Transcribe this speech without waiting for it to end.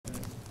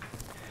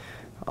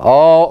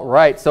All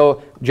right,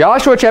 so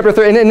Joshua chapter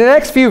 3, and in the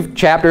next few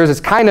chapters, it's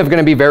kind of going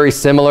to be very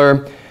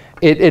similar.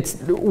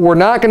 We're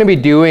not going to be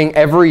doing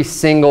every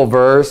single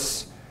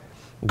verse,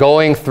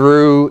 going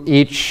through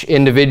each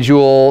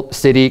individual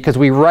city, because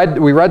we read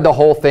the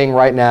whole thing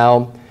right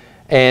now.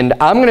 And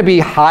I'm going to be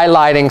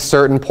highlighting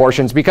certain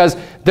portions because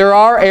there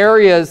are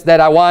areas that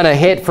I want to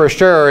hit for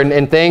sure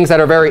and things that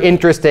are very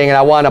interesting and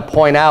I want to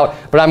point out.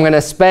 But I'm going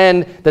to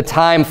spend the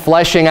time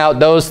fleshing out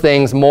those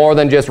things more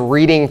than just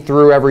reading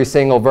through every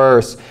single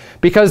verse,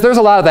 because there's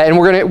a lot of that. And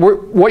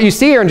what you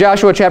see here in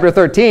Joshua chapter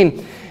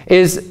 13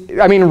 is,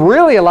 I mean,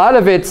 really a lot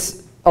of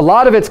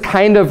it's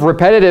kind of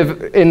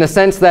repetitive in the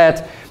sense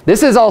that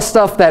this is all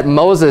stuff that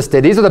Moses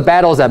did. These are the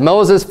battles that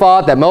Moses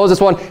fought, that Moses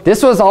won.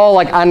 This was all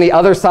like on the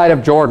other side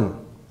of Jordan.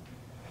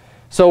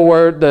 So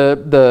where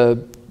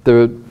the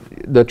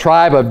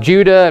tribe of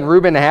Judah and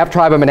Reuben, the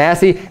half-tribe of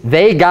Manasseh,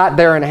 they got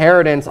their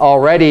inheritance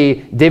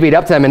already divvied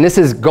up to them. And this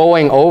is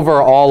going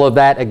over all of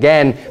that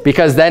again,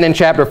 because then in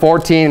chapter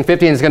 14 and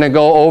 15 is going to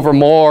go over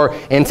more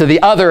into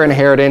the other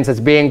inheritance that's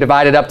being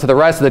divided up to the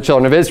rest of the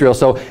children of Israel.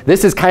 So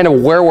this is kind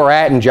of where we're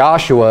at in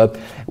Joshua.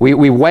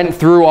 We went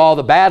through all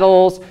the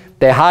battles.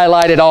 They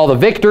highlighted all the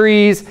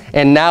victories,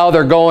 and now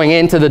they're going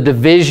into the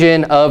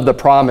division of the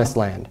promised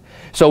land.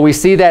 So we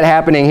see that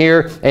happening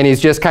here, and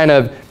he's just kind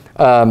of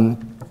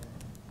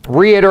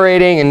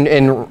reiterating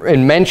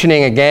and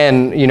mentioning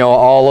again, you know,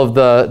 all of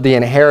the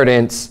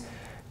inheritance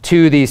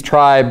to these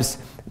tribes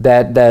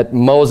that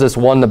Moses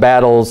won the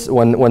battles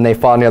when they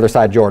fought on the other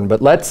side of Jordan.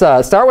 But let's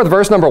start with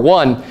verse number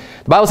 1.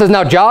 The Bible says,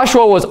 "Now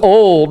Joshua was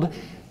old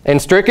and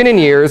stricken in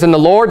years, and the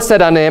Lord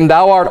said unto him,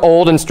 Thou art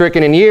old and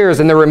stricken in years,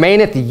 and there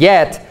remaineth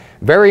yet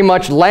very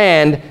much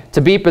land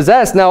to be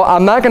possessed." Now,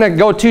 I'm not going to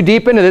go too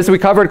deep into this. We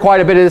covered quite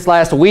a bit of this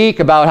last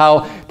week about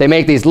how they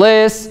make these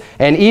lists,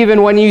 and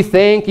even when you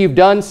think you've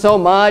done so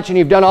much and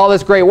you've done all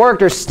this great work,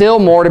 there's still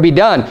more to be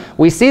done.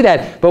 We see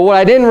that. But what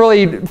I didn't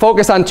really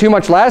focus on too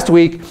much last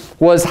week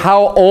was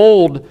how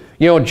old,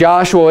 you know,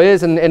 Joshua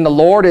is, and the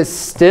Lord is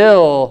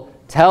still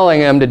telling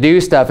him to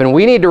do stuff. And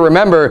we need to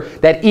remember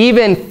that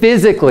even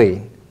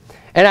physically,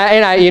 and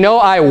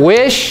I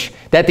wish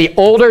that the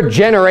older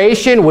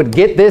generation would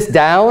get this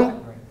down,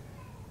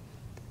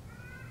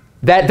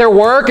 that their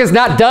work is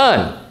not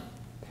done.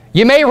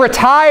 You may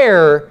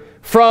retire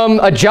from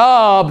a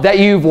job that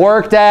you've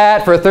worked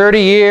at for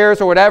 30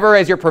 years or whatever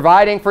as you're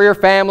providing for your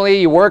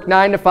family. You work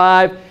 9 to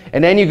 5,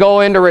 and then you go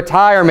into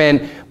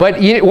retirement.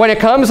 But when it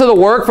comes to the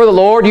work for the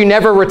Lord, you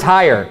never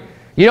retire.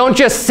 You don't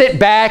just sit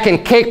back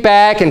and kick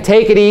back and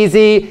take it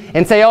easy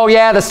and say, oh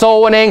yeah, the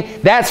soul winning,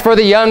 that's for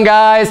the young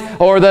guys,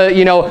 or the,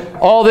 you know,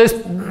 all this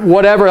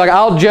whatever, like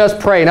I'll just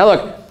pray. Now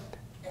look,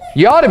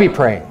 you ought to be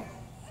praying.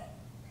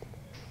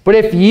 But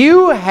if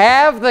you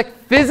have the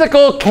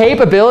physical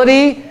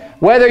capability,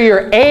 whether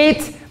you're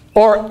 8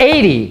 or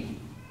 80,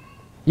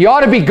 you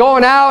ought to be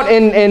going out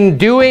and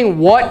doing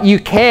what you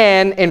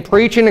can and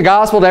preaching the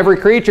gospel to every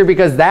creature,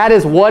 because that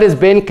is what has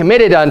been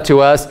committed unto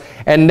us,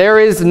 and there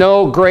is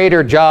no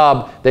greater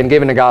job than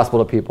giving the gospel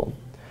to people.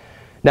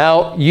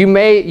 Now,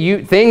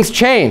 things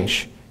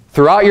change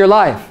throughout your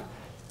life.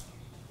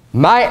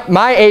 My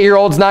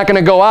 8-year-old's not going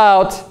to go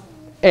out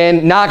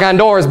and knock on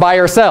doors by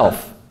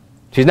herself.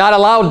 She's not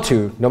allowed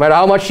to. No matter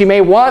how much she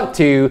may want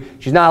to,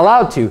 she's not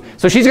allowed to.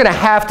 So she's going to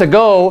have to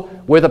go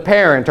with a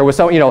parent or with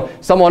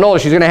someone older.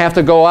 She's going to have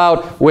to go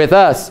out with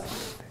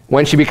us.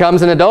 When she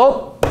becomes an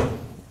adult,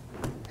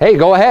 hey,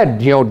 go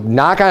ahead.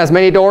 Knock on as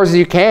many doors as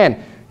you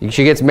can.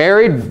 She gets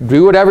married,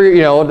 do whatever,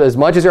 as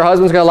much as your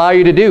husband's going to allow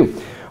you to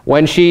do.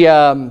 When she,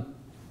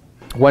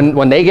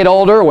 when they get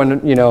older,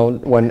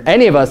 when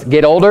any of us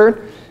get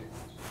older,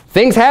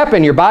 things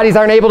happen. Your bodies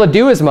aren't able to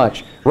do as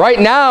much.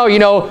 Right now,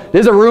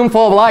 there's a room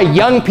full of a lot of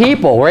young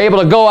people. We're able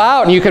to go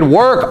out and you could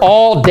work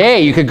all day.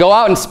 You could go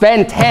out and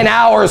spend 10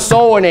 hours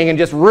soul winning and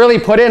just really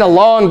put in a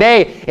long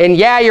day. And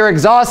yeah, you're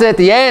exhausted at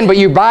the end, but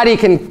your body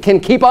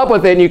can keep up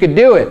with it and you can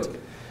do it.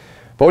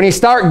 But when you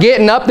start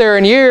getting up there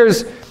in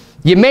years,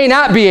 you may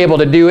not be able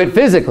to do it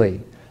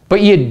physically. But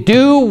you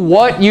do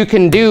what you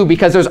can do,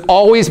 because there's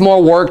always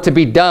more work to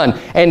be done.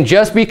 And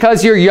just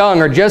because you're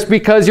young, or just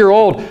because you're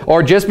old,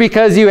 or just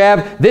because you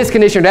have this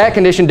condition or that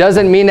condition,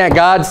 doesn't mean that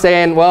God's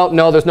saying, well,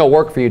 no, there's no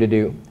work for you to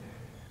do.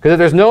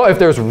 Because if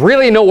there's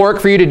really no work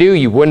for you to do,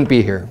 you wouldn't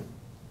be here.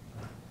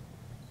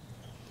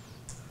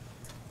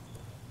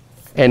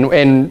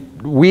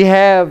 And we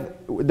have,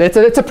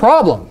 it's a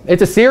problem.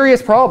 It's a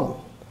serious problem.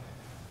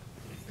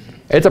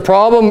 It's a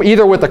problem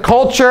either with the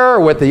culture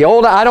or with the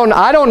old. I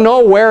don't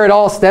know where it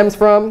all stems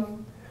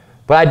from,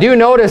 but I do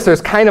notice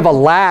there's kind of a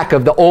lack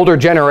of the older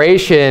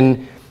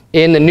generation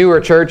in the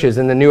newer churches,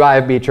 in the new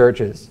IFB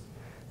churches.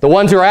 The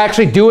ones who are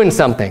actually doing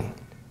something.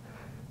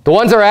 The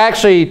ones who are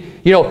actually,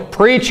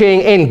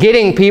 preaching and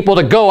getting people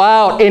to go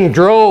out in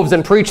droves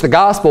and preach the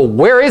gospel.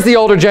 Where is the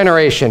older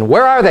generation?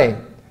 Where are they?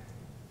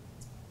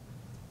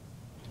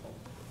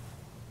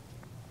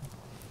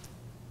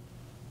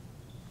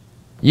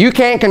 You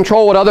can't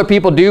control what other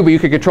people do, but you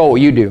can control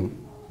what you do.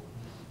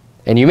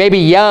 And you may be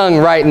young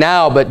right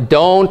now, but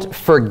don't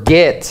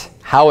forget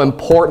how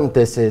important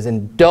this is.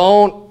 And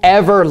don't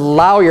ever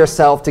allow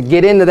yourself to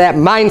get into that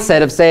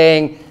mindset of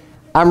saying,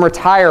 I'm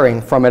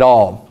retiring from it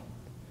all.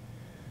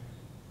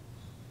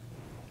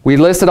 We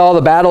listed all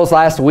the battles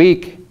last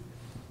week.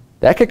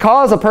 That could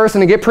cause a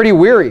person to get pretty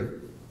weary. A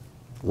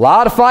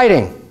lot of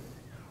fighting.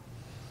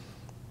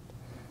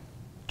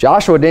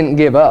 Joshua didn't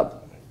give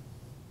up,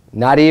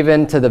 not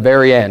even to the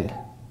very end.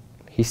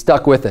 He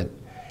stuck with it.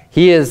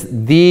 He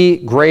is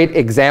the great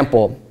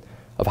example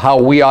of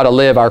how we ought to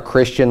live our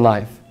Christian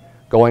life,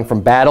 going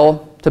from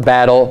battle to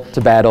battle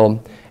to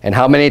battle. And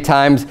how many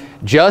times,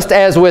 just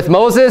as with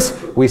Moses,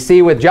 we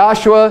see with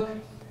Joshua,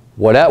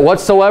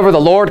 whatsoever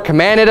the Lord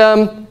commanded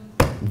him,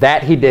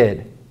 that he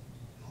did.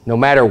 No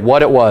matter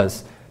what it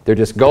was. They're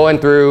just going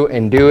through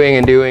and doing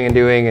and doing and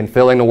doing and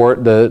filling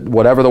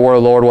whatever the word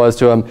of the Lord was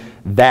to them.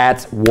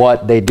 That's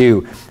what they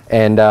do.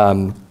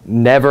 And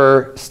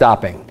never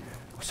stopping.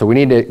 So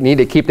we need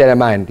to keep that in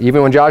mind.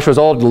 Even when Joshua's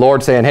old, the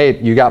Lord's saying,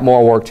 hey, you got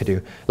more work to do.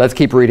 Let's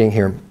keep reading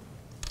here.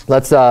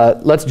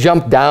 Let's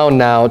jump down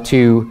now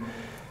to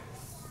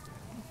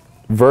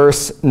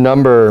verse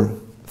number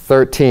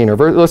 13.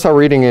 Let's start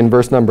reading in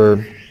verse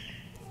number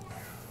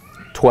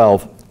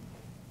 12.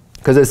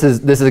 Because this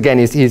is again,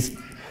 he's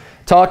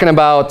talking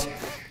about,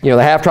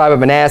 the half tribe of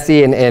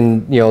Manasseh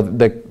and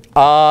the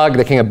Og,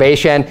 the king of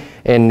Bashan,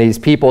 and these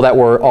people that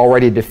were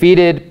already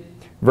defeated.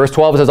 Verse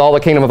 12 says, all the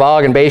kingdom of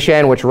Og and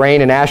Bashan, which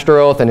reigned in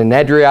Ashtaroth and in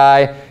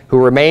Edrei,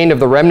 who remained of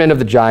the remnant of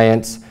the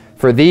giants,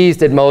 for these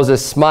did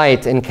Moses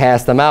smite and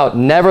cast them out.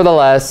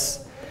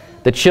 Nevertheless,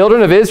 the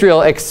children of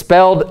Israel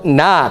expelled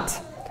not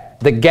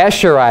the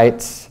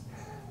Geshurites,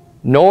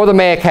 nor the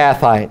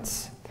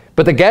Maacathites.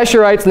 But the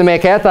Geshurites and the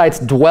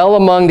Maacathites dwell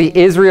among the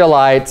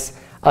Israelites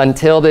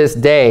until this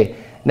day.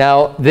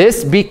 Now,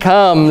 this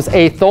becomes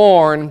a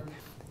thorn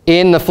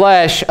in the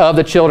flesh of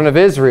the children of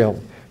Israel,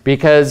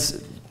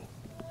 because,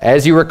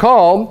 as you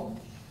recall,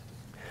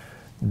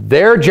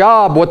 their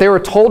job, what they were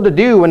told to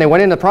do when they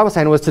went into the promised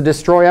land, was to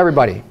destroy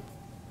everybody.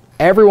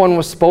 Everyone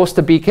was supposed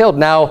to be killed.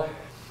 Now,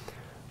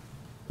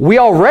 we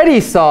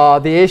already saw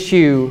the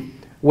issue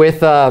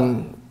with,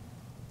 what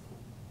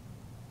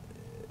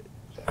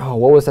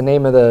was the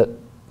name of the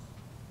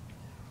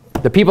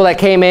people that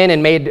came in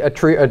and made a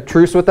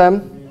truce with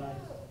them?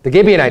 The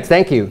Gibeonites,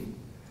 thank you.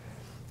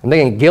 I'm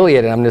thinking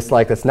Gilead, and I'm just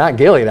like, that's not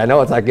Gilead. I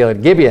know it's not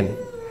Gilead. Gibeon.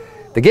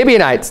 The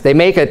Gibeonites, they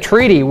make a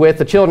treaty with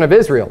the children of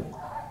Israel.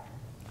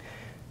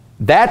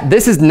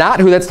 This is not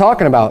who that's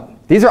talking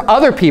about. These are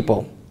other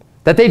people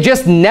that they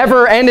just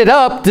never ended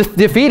up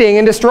defeating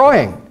and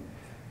destroying.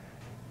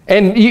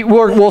 And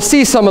we'll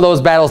see some of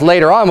those battles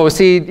later on. We'll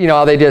see,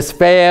 how they just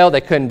failed.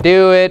 They couldn't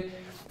do it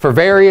for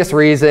various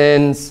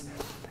reasons.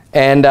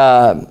 And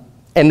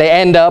they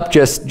end up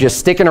just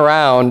sticking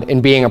around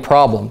and being a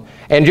problem.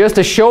 And just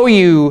to show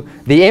you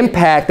the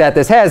impact that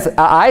this has,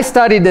 I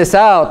studied this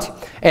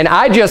out, and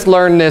I just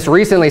learned this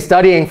recently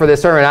studying for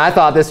this sermon. I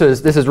thought this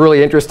is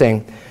really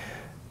interesting.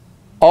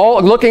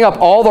 Looking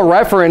up all the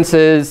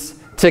references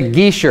to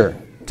Geshur,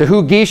 to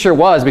who Geshur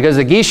was, because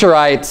the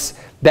Geshurites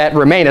that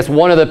remained, it's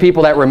one of the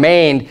people that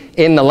remained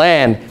in the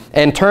land.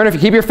 And if you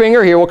keep your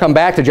finger here, we'll come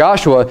back to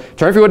Joshua.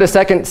 Turn, if you would,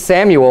 to 2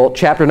 Samuel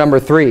chapter number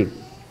 3.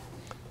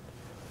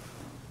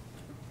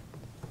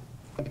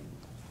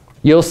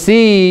 You'll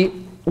see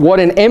what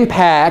an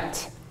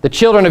impact the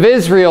children of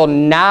Israel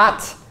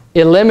not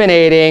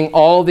eliminating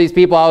all of these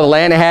people out of the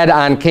land had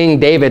on King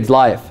David's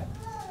life.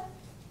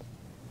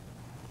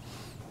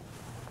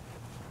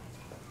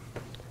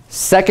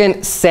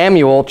 2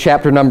 Samuel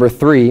chapter number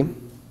 3.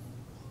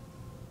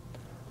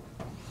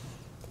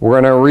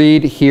 We're going to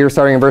read here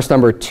starting in verse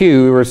number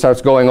 2, where it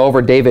starts going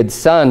over David's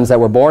sons that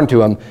were born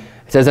to him.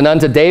 It says, and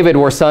unto David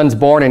were sons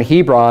born in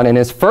Hebron, and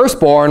his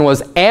firstborn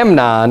was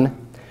Amnon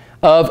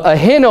of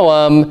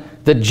Ahinoam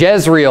the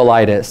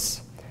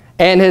Jezreelitess,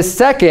 and his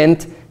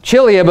second,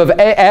 Chileab of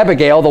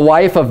Abigail, the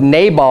wife of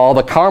Nabal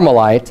the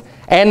Carmelite,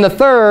 and the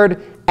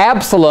third,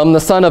 Absalom, the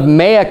son of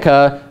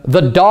Maacah,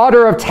 the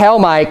daughter of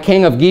Talmai,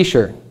 king of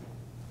Geshur.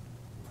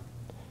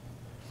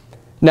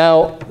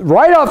 Now,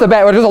 right off the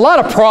bat, there's a lot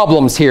of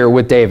problems here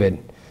with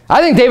David.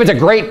 I think David's a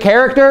great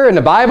character in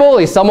the Bible.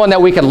 He's someone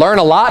that we can learn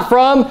a lot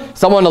from,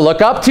 someone to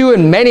look up to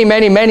in many,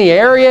 many, many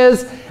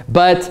areas.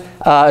 But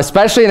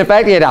especially in the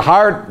fact he had a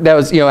heart that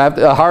was,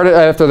 a heart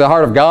after the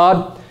heart of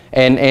God,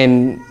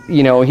 and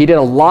he did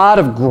a lot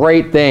of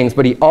great things,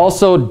 but he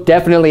also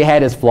definitely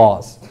had his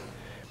flaws.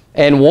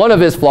 And one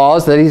of his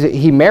flaws that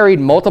he married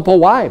multiple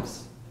wives.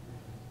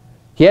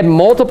 He had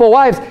multiple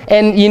wives.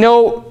 And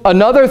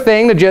another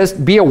thing to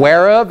just be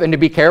aware of and to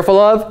be careful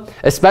of,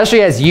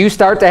 especially as you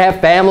start to have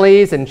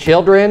families and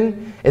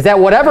children, is that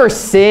whatever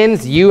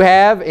sins you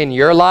have in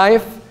your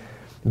life,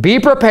 be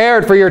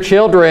prepared for your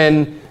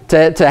children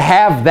to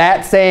have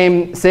that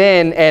same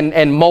sin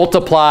and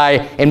multiply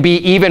and be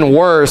even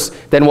worse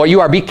than what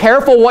you are. Be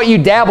careful what you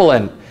dabble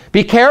in.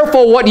 Be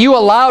careful what you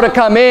allow to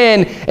come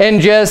in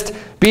and just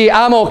be,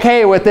 I'm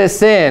okay with this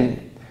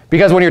sin.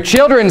 Because when your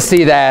children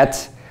see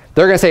that,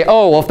 they're going to say,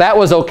 oh, well, if that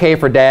was okay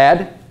for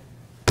Dad,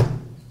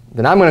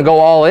 then I'm going to go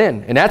all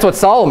in. And that's what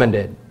Solomon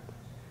did.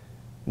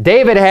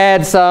 David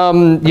had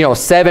some,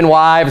 7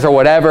 wives or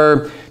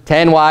whatever,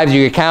 10 wives,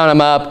 you could count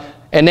them up,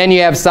 and then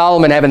you have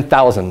Solomon having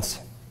thousands.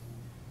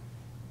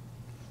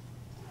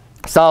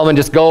 Solomon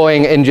just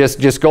going and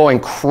just going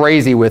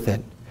crazy with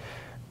it.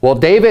 Well,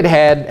 David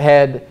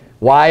had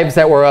wives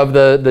that were of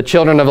the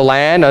children of the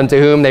land, unto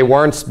whom they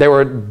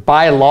were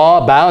by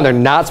law bound. They're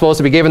not supposed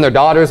to be giving their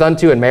daughters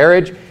unto in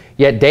marriage,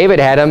 yet David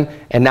had them,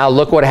 and now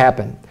look what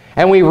happened.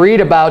 And we read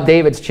about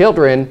David's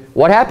children,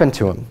 what happened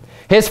to him.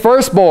 His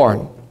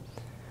firstborn,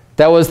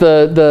 that was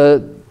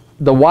the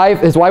wife,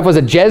 his wife was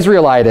a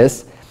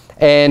Jezreelitess,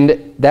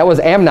 and that was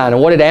Amnon.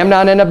 And what did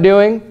Amnon end up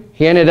doing?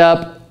 He ended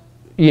up,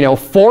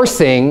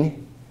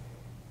 forcing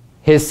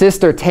his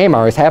sister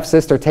Tamar, his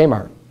half-sister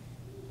Tamar.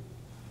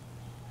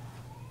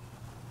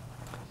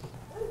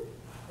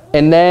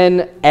 And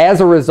then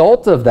as a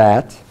result of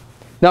that,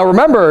 now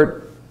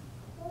remember,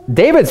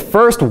 David's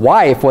first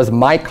wife was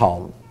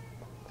Michal,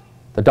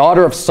 the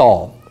daughter of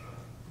Saul.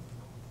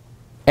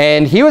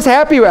 And he was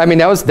happy. I mean,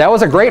 that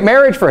was a great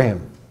marriage for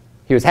him.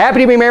 He was happy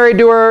to be married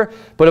to her,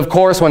 but of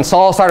course, when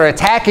Saul started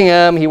attacking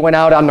him, he went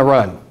out on the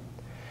run.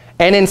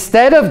 And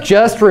instead of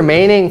just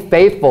remaining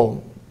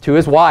faithful to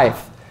his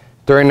wife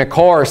during the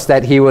course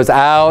that he was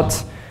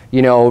out,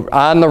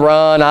 on the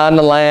run, on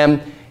the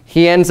lam,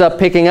 he ends up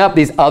picking up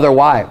these other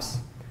wives.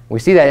 We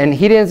see that, and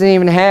he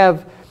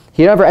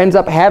never ends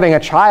up having a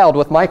child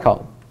with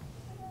Michal.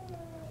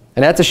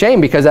 And that's a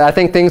shame, because I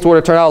think things would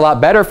have turned out a lot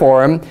better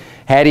for him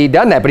had he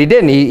done that, but he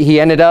didn't. He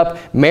ended up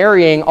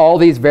marrying all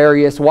these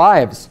various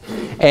wives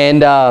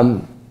and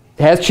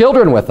has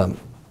children with them,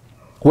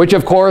 which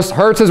of course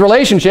hurts his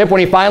relationship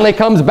when he finally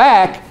comes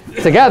back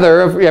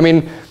together. I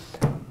mean,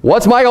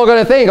 what's Michal going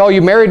to think? Oh,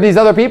 you married these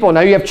other people, now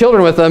you have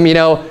children with them.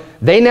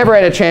 They never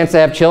had a chance to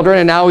have children,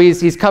 and now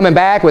he's coming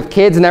back with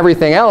kids and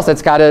everything else.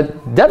 It's got to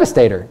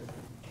devastate her.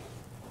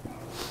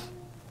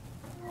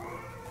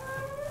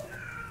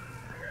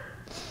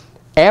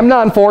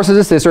 Amnon forces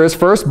his sister, his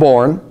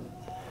firstborn.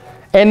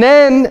 And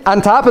then,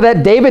 on top of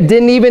that, David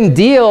didn't even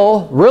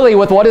deal, really,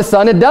 with what his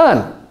son had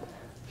done.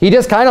 He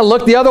just kind of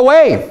looked the other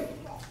way.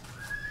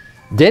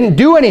 Didn't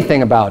do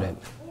anything about it.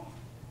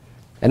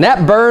 And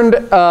that burned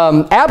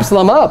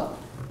Absalom up.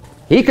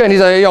 He couldn't.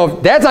 He's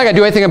like, Dad's not going to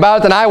do anything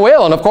about it, then I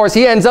will. And, of course,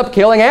 he ends up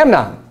killing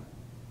Amnon.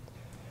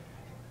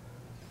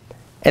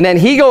 And then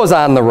he goes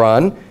on the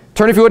run.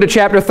 Turn, if you would, to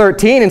chapter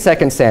 13 in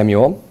 2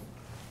 Samuel.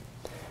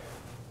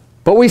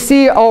 But we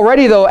see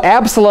already, though,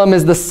 Absalom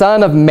is the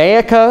son of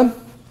Maacah,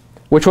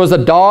 which was a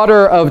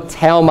daughter of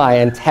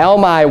Talmai, and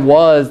Talmai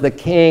was the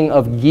king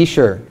of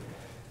Geshur.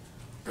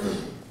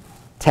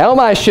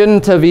 Talmai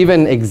shouldn't have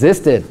even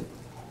existed,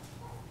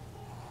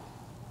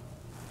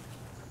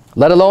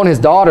 let alone his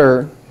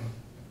daughter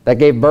that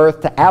gave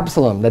birth to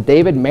Absalom, that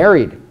David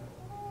married.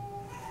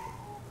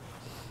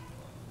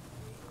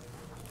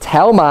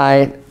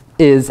 Talmai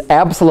is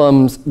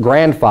Absalom's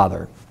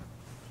grandfather,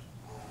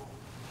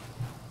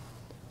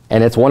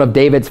 and it's one of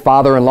David's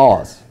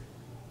father-in-laws.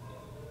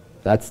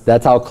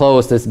 That's how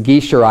close this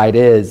Geshurite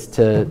is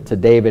to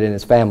David and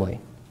his family.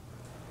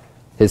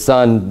 His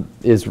son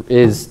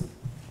is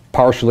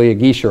partially a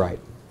Geshurite.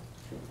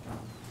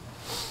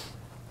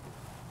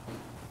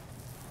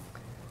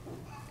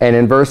 And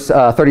in verse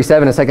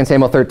 37 of 2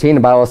 Samuel 13,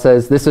 the Bible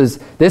says this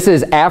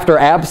is after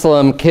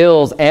Absalom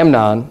kills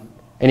Amnon,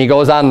 and he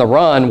goes on the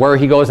run. Where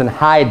he goes and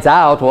hides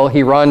out, well,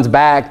 he runs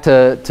back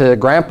to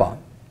Grandpa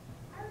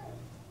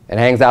and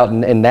hangs out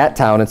in that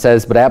town. It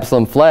says, but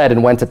Absalom fled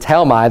and went to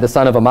Talmai, the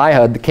son of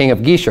Ammihud, the king of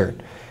Geshur.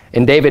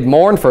 And David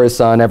mourned for his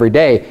son every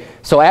day.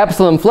 So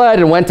Absalom fled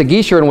and went to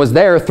Geshur and was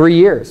there 3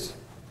 years.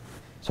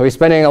 So he's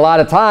spending a lot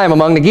of time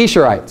among the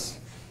Geshurites.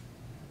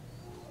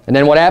 And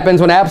then what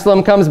happens when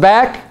Absalom comes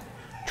back?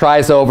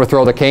 Tries to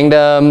overthrow the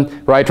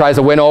kingdom, right? Tries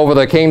to win over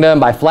the kingdom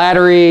by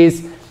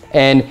flatteries.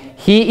 And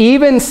he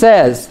even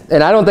says,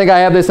 and I don't think I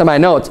have this in my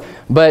notes,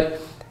 but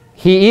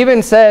he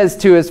even says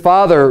to his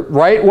father,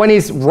 right when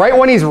he's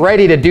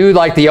ready to do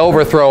like the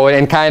overthrow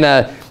and kind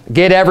of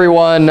get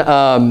everyone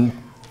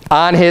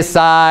on his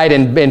side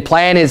and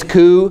plan his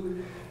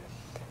coup,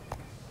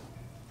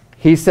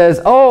 he says,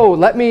 "Oh,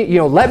 let me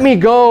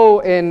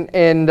go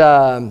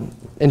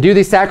and do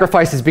these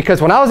sacrifices,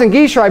 because when I was in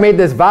Geshur, I made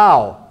this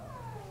vow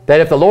that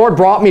if the Lord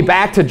brought me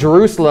back to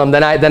Jerusalem,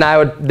 then I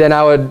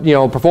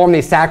would perform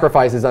these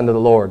sacrifices unto the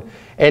Lord."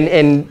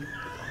 And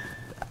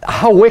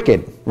how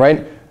wicked,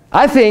 right?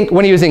 I think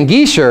when he was in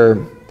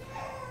Geshur,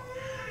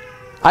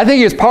 I think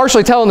he was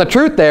partially telling the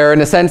truth there in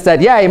the sense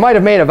that, yeah, he might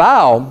have made a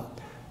vow,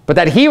 but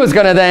that he was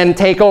going to then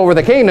take over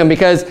the kingdom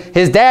because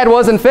his dad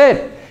wasn't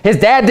fit. His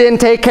dad didn't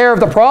take care of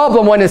the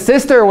problem when his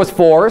sister was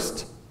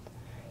forced.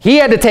 He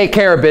had to take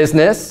care of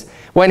business.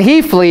 When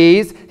he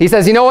flees, he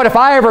says, you know what, if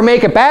I ever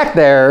make it back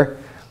there,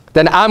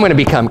 then I'm going to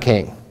become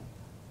king.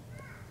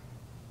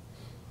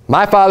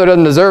 My father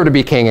doesn't deserve to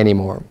be king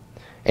anymore.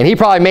 And he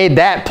probably made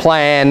that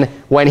plan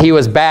when he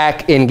was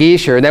back in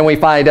Geshur. And then when he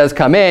finally does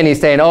come in,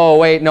 he's saying, oh,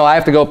 wait, no, I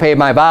have to go pay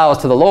my vows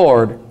to the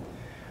Lord.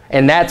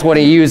 And that's what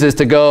he uses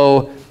to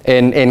go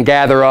and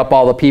gather up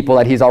all the people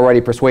that he's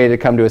already persuaded to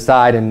come to his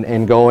side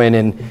and go in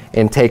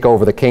and take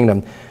over the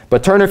kingdom.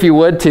 But turn, if you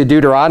would, to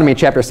Deuteronomy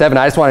chapter 7.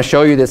 I just want to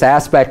show you this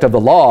aspect of the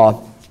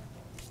law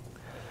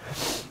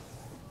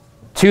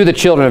to the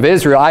children of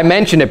Israel. I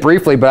mentioned it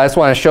briefly, but I just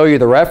want to show you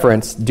the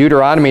reference.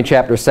 Deuteronomy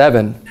chapter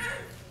 7.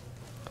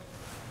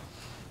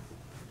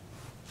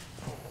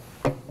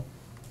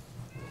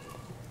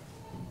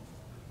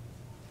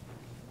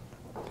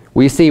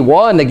 We see,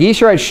 one, the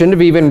Geshurites shouldn't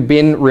have even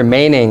been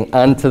remaining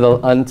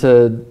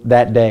unto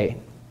that day,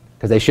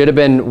 because they should have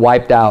been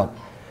wiped out.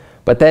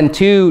 But then,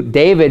 two,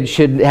 David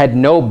had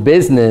no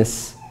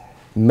business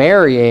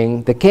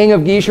marrying the king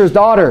of Geshur's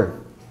daughter.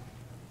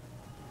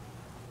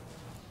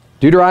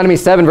 Deuteronomy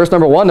 7, verse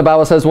number 1, the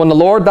Bible says, "When the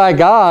Lord thy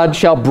God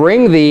shall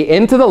bring thee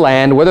into the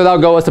land whither thou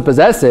goest to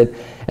possess it,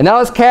 and thou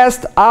hast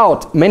cast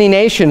out many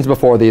nations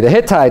before thee, the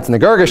Hittites, and the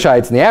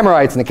Girgashites, and the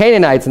Amorites, and the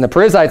Canaanites, and the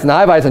Perizzites, and the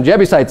Hivites, and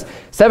Jebusites,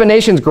 7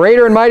 nations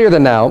greater and mightier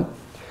than thou.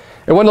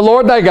 And when the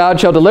Lord thy God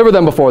shall deliver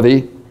them before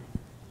thee,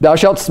 thou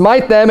shalt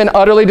smite them and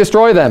utterly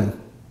destroy them.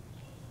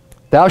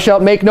 Thou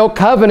shalt make no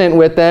covenant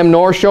with them,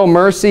 nor show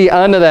mercy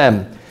unto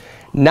them.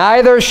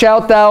 Neither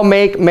shalt thou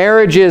make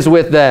marriages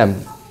with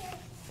them.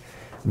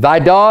 Thy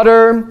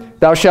daughter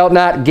thou shalt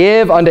not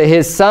give unto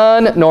his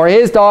son, nor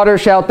his daughter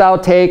shalt thou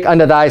take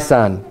unto thy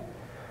son.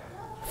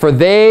 For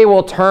they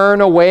will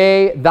turn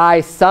away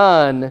thy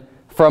son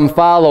from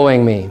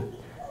following me,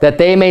 that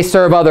they may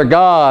serve other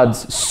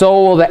gods. So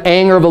will the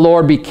anger of the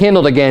Lord be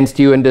kindled against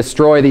you and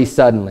destroy thee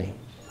suddenly."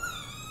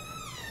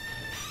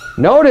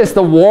 Notice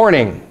the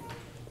warning.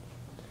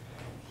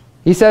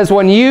 He says,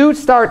 when you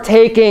start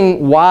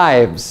taking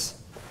wives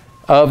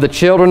of the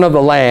children of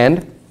the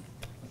land,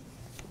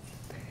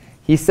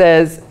 he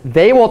says,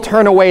 they will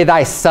turn away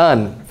thy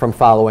son from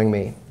following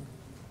me.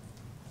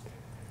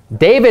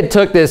 David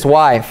took this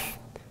wife.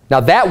 Now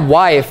that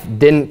wife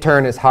didn't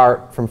turn his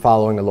heart from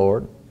following the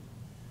Lord.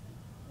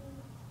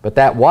 But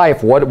that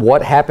wife,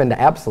 what happened to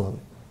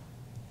Absalom?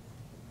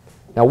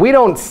 Now we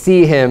don't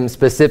see him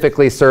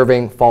specifically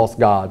serving false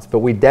gods, but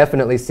we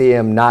definitely see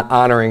him not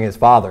honoring his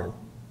father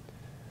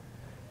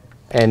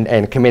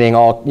and committing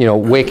all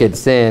wicked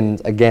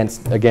sins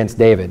against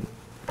David.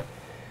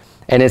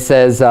 And it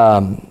says,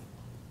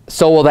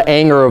 so will the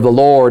anger of the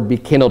Lord be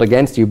kindled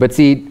against you. But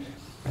see,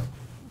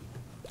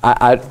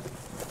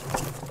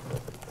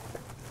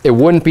 it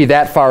wouldn't be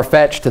that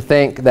far-fetched to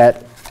think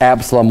that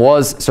Absalom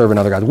was serving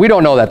other gods. We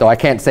don't know that, though. I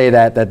can't say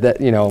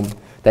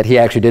that he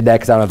actually did that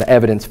because I don't have the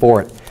evidence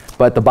for it.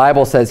 But the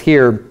Bible says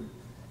here,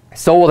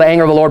 so will the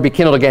anger of the Lord be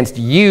kindled against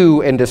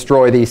you and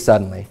destroy thee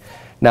suddenly.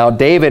 Now,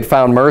 David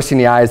found mercy in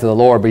the eyes of the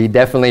Lord, but he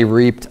definitely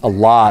reaped a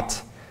lot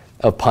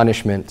of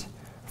punishment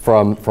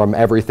from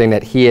everything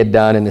that he had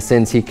done and the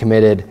sins he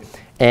committed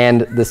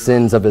and the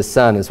sins of his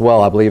son as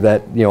well. I believe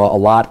that a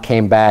lot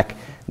came back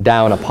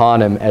down upon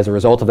him as a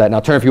result of that. Now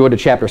turn, if you would, to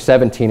chapter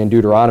 17 in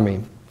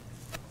Deuteronomy.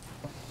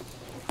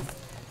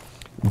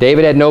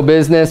 David had no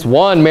business,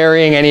 1,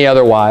 marrying any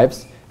other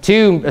wives,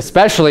 2,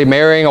 especially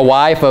marrying a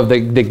wife of the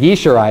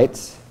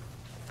Geshurites.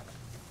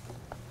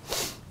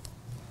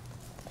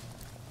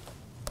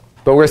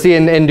 But we're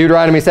seeing in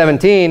Deuteronomy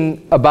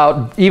 17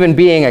 about even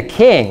being a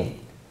king,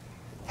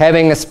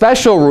 having a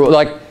special rule.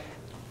 Like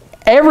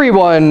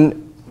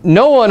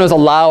no one was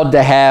allowed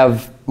to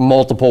have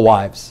multiple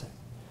wives.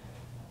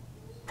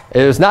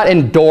 It was not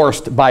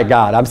endorsed by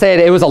God. I'm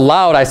saying it was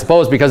allowed, I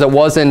suppose, because it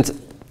wasn't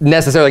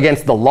necessarily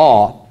against the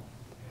law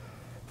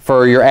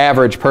for your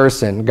average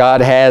person.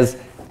 God has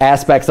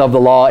aspects of the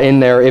law in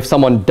there if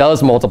someone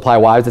does multiply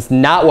wives. It's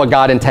not what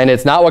God intended.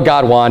 It's not what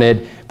God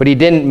wanted. But he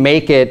didn't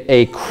make it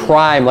a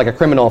crime, like a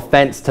criminal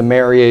offense, to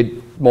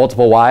marry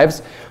multiple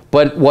wives.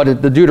 But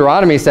what the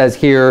Deuteronomy says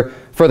here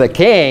for the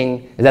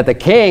king is that the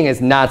king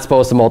is not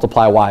supposed to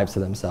multiply wives to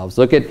themselves.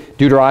 Look at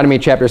Deuteronomy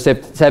chapter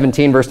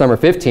 17, verse number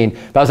 15.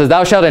 The Bible says,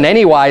 "Thou shalt in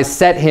any wise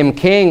set him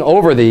king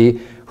over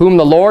thee, whom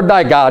the Lord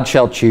thy God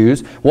shall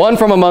choose. One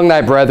from among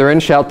thy brethren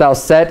shalt thou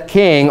set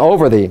king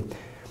over thee.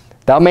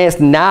 Thou mayest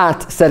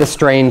not set a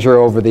stranger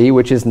over thee,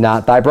 which is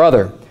not thy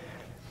brother.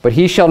 But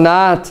he shall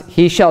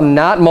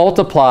not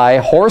multiply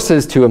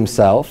horses to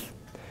himself,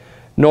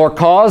 nor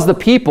cause the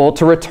people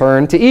to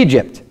return to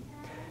Egypt,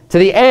 to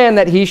the end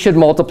that he should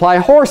multiply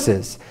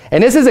horses."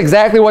 And this is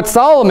exactly what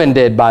Solomon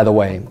did, by the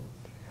way.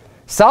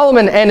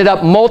 Solomon ended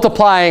up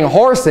multiplying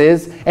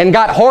horses and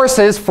got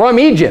horses from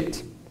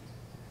Egypt.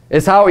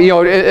 It's how,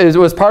 it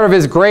was part of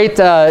his great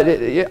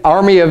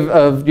army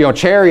of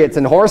chariots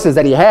and horses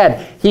that he had.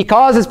 He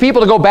caused his people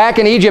to go back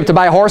in Egypt to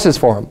buy horses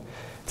for him.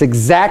 It's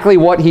exactly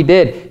what he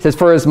did. It says,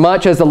 "For as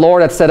much as the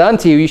Lord hath said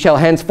unto you, ye shall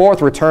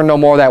henceforth return no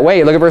more that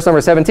way." Look at verse number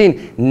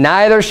 17.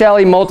 "Neither shall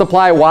he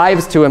multiply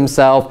wives to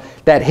himself,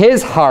 that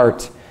his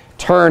heart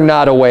turn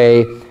not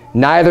away.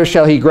 Neither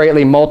shall he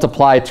greatly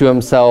multiply to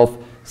himself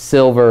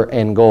silver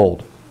and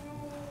gold."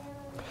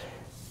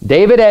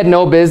 David had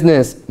no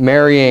business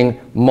marrying,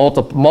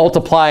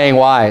 multiplying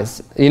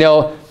wives.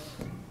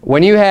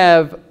 When you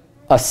have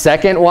a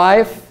second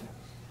wife,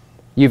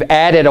 you've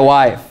added a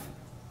wife.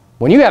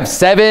 When you have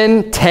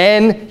 7,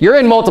 10, you're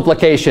in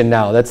multiplication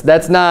now.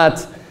 That's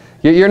not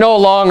You're no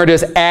longer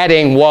just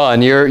adding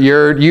one.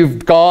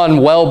 You've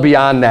gone well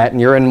beyond that, and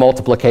you're in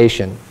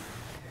multiplication.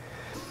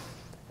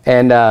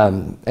 And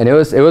it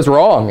was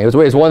wrong. It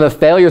was one of the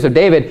failures of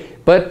David.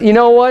 But you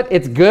know what?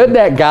 It's good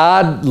that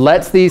God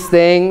lets these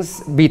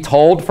things be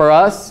told for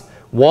us.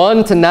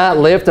 One, to not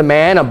lift a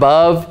man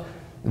above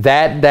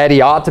that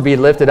he ought to be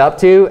lifted up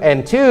to.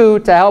 And two,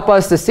 to help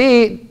us to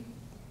see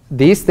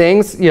these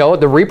things, you know,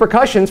 the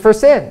repercussions for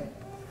sin.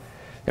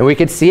 And we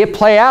could see it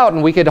play out,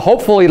 and we could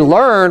hopefully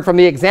learn from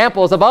the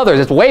examples of others.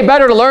 It's way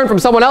better to learn from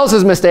someone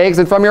else's mistakes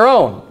than from your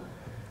own.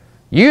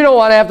 You don't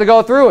want to have to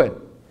go through it.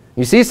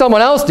 You see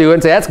someone else do it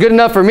and say, that's good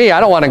enough for me. I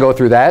don't want to go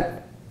through that.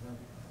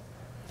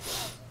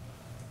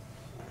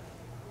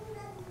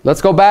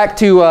 Let's go back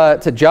to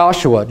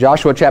Joshua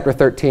chapter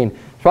 13.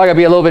 It's probably going to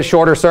be a little bit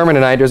shorter sermon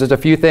tonight. There's just a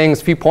few things,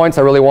 a few points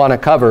I really want to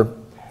cover.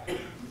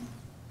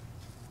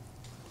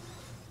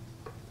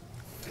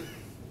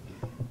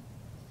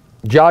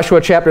 Joshua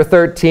chapter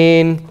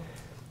 13.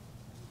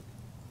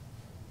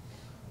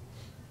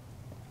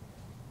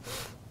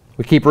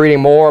 We keep reading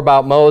more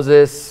about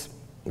Moses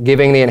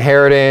giving the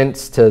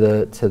inheritance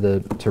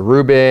to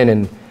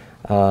Reuben,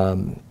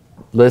 and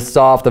lists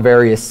off the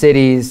various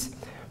cities.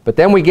 But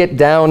then we get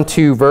down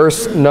to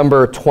verse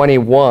number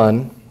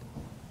 21.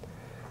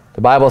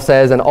 The Bible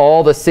says, and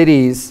all the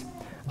cities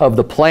of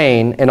the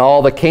plain and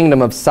all the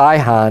kingdom of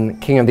Sihon,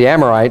 king of the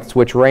Amorites,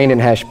 which reigned in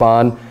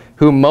Heshbon,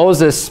 whom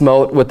Moses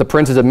smote with the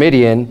princes of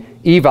Midian,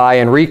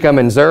 Evi and Rechem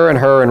and Zur and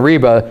Hur and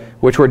Reba,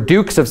 which were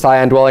dukes of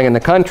Sihon dwelling in the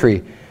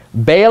country.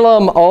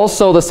 Balaam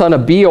also the son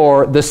of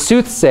Beor, the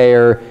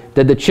soothsayer,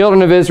 did the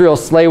children of Israel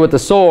slay with the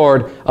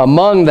sword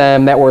among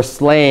them that were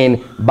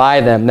slain by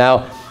them.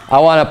 Now, I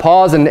want to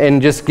pause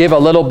and just give a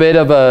little bit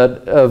of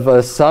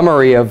a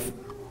summary of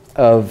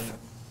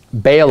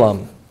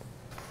Balaam.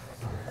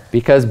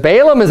 Because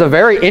Balaam is a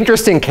very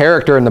interesting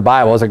character in the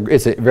Bible.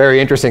 It's a very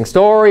interesting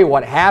story,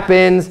 what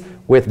happens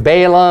with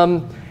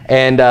Balaam.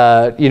 And,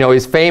 you know,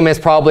 he's famous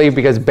probably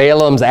because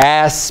Balaam's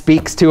ass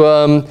speaks to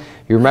him.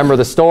 You remember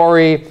the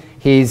story.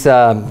 He's,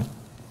 and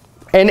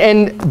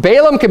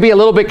Balaam could be a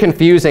little bit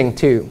confusing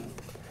too.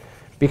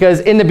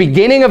 Because in the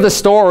beginning of the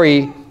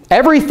story,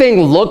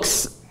 everything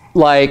looks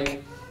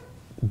like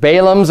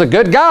Balaam's a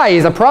good guy.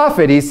 He's a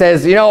prophet. He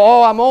says, you know,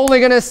 oh, I'm only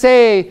going to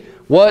say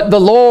what the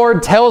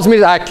Lord tells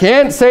me. I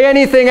can't say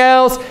anything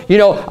else. You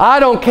know, I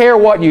don't care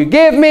what you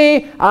give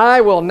me. I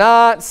will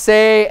not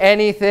say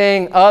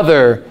anything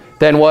other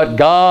than what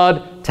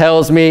God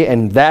tells me,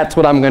 and that's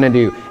what I'm going to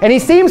do. And he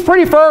seems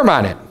pretty firm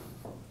on it.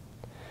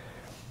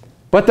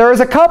 But there's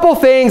a couple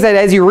things that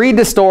as you read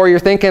the story, you're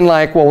thinking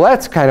like, well,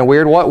 that's kind of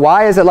weird.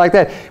 Why is it like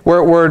that?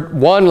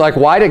 One, like,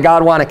 why did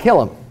God want to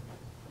kill him?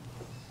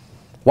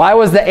 Why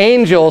was the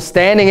angel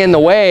standing in the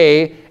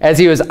way as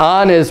he was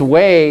on his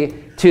way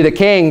to the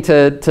king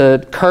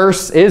to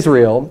curse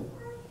Israel?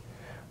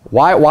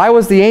 Why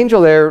was the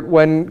angel there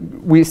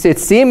when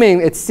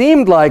it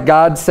seemed like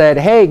God said,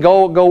 hey,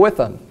 go with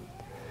them?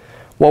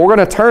 Well, we're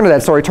going to turn to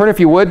that story. Turn, if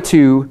you would,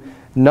 to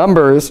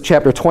Numbers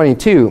chapter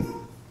 22.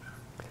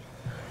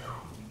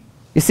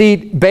 You see,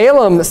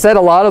 Balaam said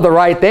a lot of the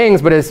right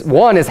things, but his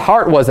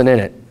heart wasn't in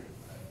it.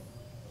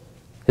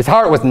 His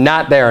heart was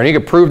not there, and you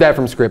can prove that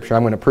from Scripture.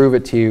 I'm going to prove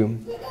it to you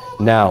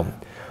now.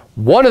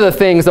 One of the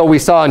things, though, we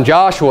saw in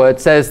Joshua,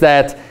 it says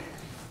that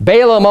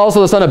Balaam,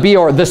 also the son of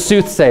Beor, the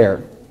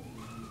soothsayer.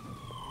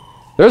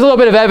 There's a little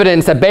bit of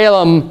evidence that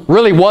Balaam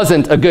really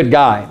wasn't a good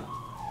guy.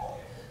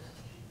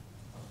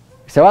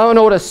 So I don't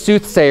know what a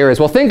soothsayer is.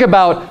 Well, think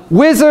about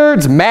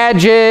wizards,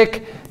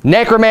 magic,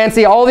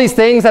 necromancy, all these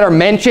things that are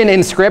mentioned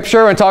in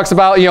Scripture, and talks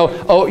about, you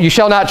know, oh, you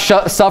shall not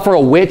suffer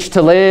a witch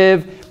to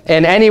live.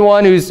 And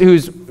anyone who's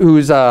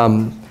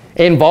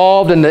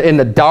involved in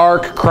the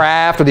dark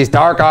craft or these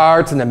dark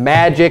arts and the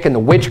magic and the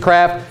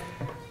witchcraft,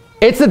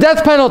 it's the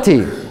death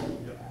penalty.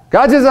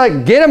 God's just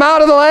like, get them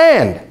out of the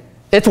land.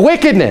 It's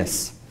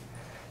wickedness.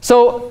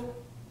 So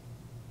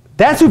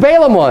that's who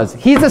Balaam was.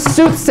 He's a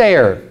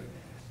soothsayer.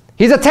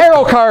 He's a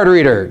tarot card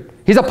reader.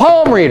 He's a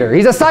palm reader.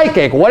 He's a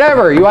psychic,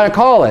 whatever you want to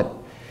call it.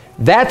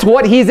 That's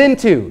what he's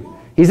into.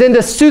 He's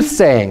into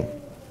soothsaying.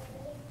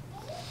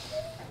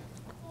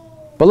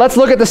 But let's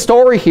look at the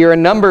story here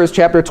in Numbers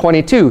chapter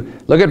 22.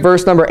 Look at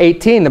verse number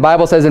 18. The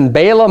Bible says, and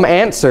Balaam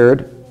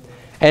answered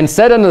and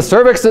said unto the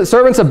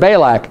servants of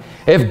Balak,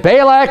 if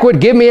Balak would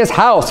give me his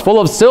house full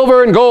of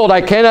silver and gold,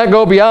 I cannot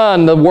go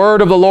beyond the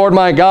word of the Lord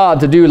my God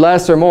to do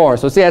less or more.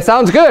 So see, that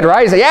sounds good,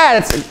 right? You say, yeah,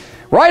 it's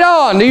right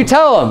on. Do you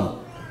tell him?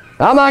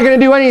 I'm not going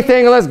to do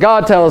anything unless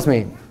God tells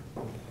me.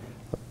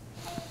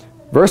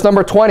 Verse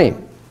number 20.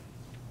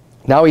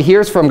 Now he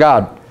hears from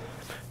God.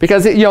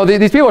 Because, you know,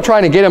 these people are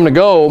trying to get him to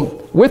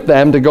go with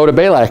them to go to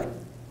Balak.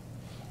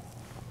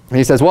 And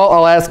he says, well,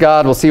 I'll ask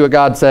God. We'll see what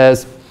God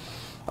says.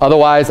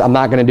 Otherwise, I'm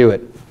not going to do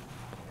it.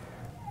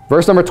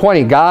 Verse number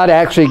 20, God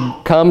actually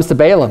comes to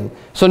Balaam.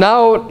 So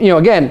now, you know,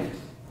 again,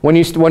 when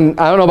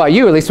I don't know about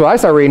you, at least when I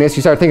start reading this,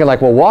 you start thinking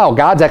like, well, wow,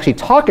 God's actually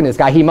talking to this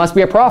guy. He must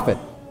be a prophet.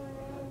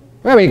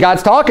 I mean,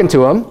 God's talking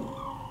to him,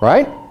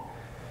 right?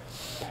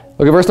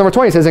 Look at verse number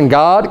 20. It says, and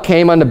God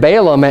came unto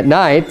Balaam at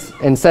night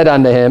and said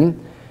unto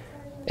him,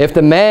 if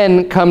the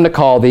men come to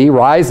call thee,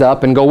 rise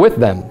up and go with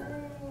them.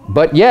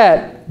 But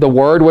yet the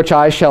word which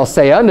I shall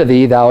say unto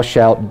thee, that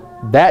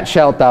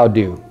shalt thou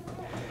do.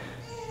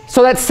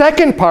 So that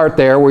second part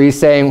there where he's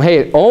saying,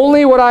 hey,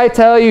 only what I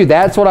tell you,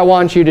 that's what I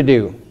want you to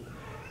do.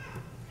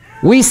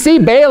 We see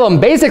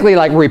Balaam basically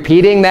like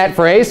repeating that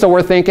phrase, so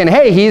we're thinking,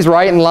 hey, he's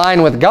right in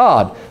line with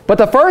God. But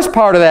the first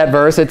part of that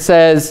verse, it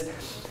says,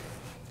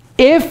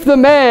 if the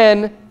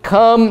men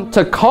come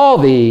to call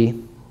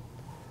thee,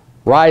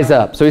 rise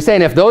up. So he's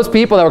saying if those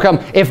people that will come,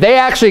 if they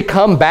actually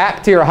come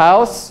back to your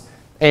house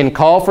and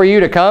call for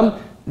you to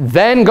come,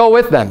 then go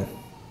with them.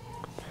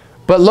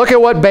 But look at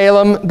what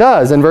Balaam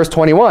does in verse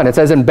 21. It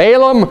says, and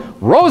Balaam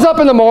rose up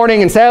in the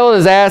morning and saddled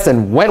his ass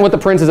and went with the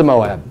princes of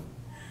Moab.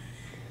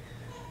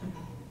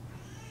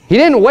 He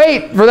didn't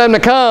wait for them to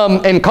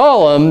come and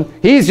call him.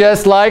 He's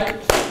just like,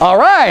 all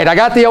right, I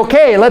got the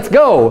okay, let's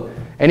go.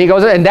 And he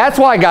goes, and that's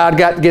why God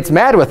gets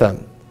mad with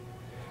him.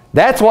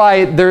 That's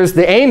why there's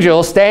the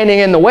angel standing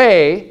in the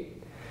way.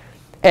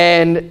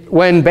 And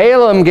when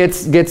Balaam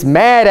gets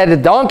mad at the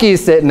donkey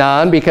he's sitting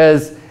on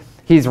because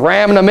he's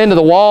ramming him into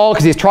the wall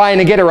because he's trying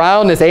to get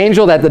around this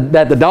angel that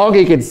the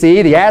donkey could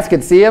see, the ass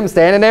could see him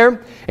standing there,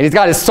 and he's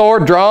got his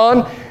sword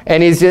drawn,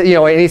 and he's just,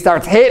 and he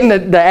starts hitting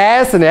the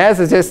ass, and the ass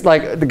is just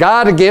like,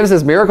 God gives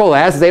this miracle. The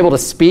ass is able to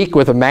speak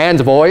with a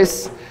man's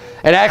voice,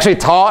 and actually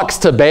talks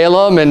to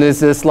Balaam, and is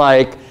just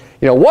like,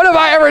 what have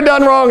I ever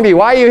done wrong to you?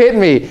 Why are you hitting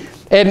me?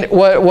 And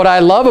what I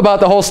love about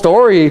the whole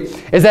story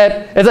is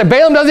that it's like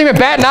Balaam doesn't even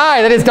bat an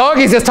eye that his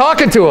donkey's just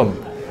talking to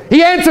him.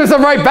 He answers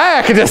him right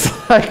back and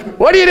just like,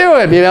 what are you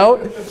doing,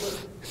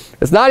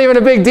 It's not even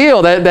a big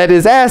deal that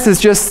his ass is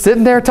just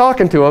sitting there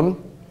talking to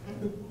him.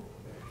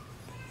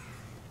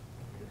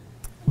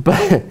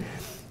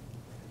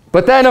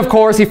 But then, of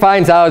course, he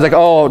finds out, he's like,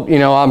 oh,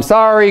 I'm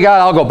sorry, God,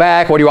 I'll go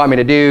back. What do you want me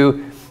to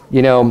do?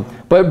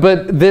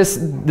 But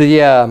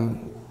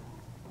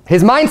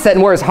his mindset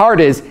and where his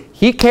heart is,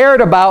 he cared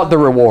about the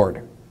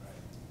reward.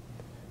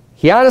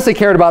 He honestly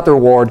cared about the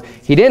reward.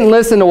 He didn't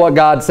listen to what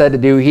God said to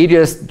do.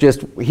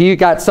 He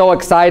got so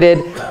excited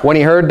when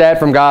he heard that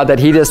from God that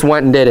he just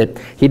went and did it.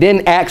 He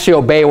didn't actually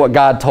obey what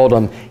God told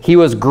him. He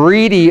was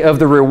greedy of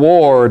the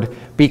reward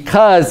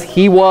because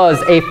he was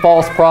a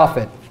false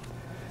prophet.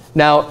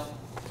 Now,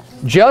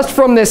 just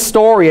from this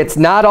story, it's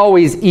not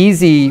always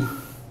easy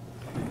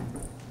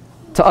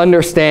to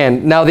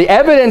understand. Now, the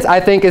evidence, I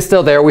think, is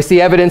still there. We see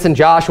evidence in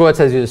Joshua. It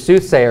says he's a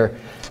soothsayer.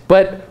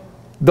 But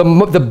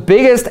the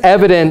biggest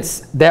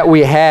evidence that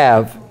we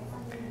have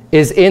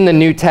is in the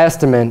New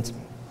Testament.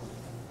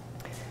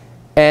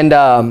 And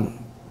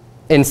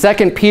in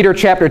 2 Peter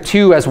chapter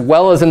 2, as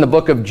well as in the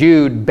book of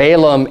Jude,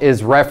 Balaam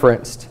is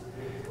referenced.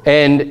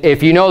 And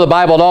if you know the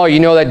Bible at all, you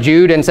know that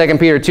Jude and 2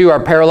 Peter 2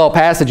 are parallel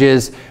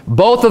passages,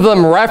 both of them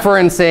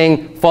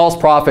referencing false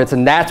prophets.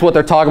 And that's what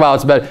they're talking about.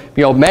 It's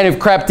about, men who've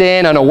crept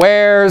in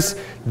unawares,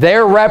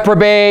 they're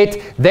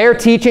reprobate, they're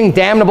teaching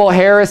damnable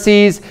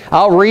heresies.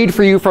 I'll read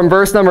for you from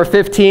verse number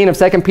 15 of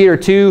 2 Peter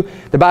 2.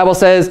 The Bible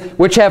says,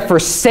 which have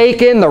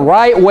forsaken the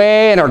right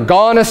way and are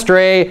gone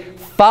astray,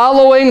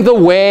 following the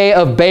way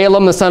of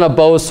Balaam the son of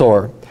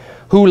Bosor,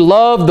 who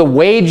loved the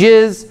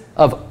wages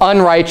of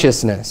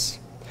unrighteousness.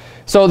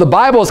 So the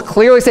Bible is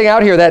clearly saying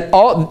out here that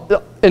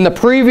in the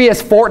previous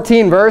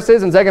 14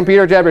 verses in 2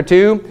 Peter chapter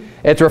 2,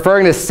 it's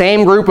referring to the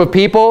same group of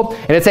people.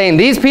 And it's saying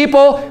these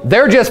people,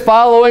 they're just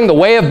following the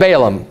way of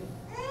Balaam.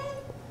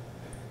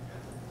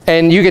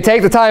 And you could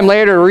take the time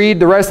later to read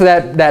the rest of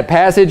that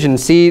passage and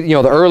see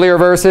the earlier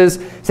verses,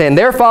 saying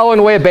they're following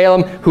the way of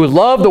Balaam, who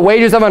loved the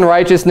wages of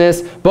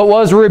unrighteousness, but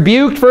was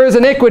rebuked for his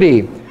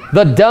iniquity.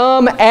 The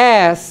dumb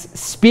ass,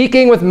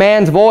 speaking with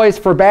man's voice,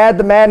 forbade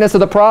the madness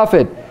of the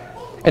prophet.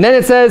 And then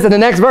it says in the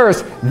next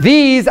verse,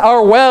 these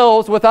are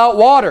wells without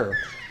water,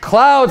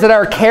 clouds that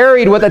are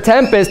carried with a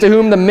tempest, to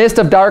whom the mist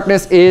of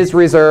darkness is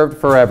reserved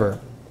forever.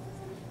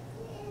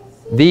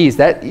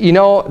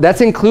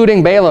 That's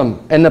including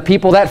Balaam and the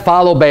people that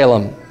follow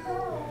Balaam.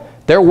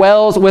 They're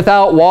wells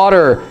without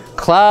water,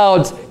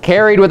 clouds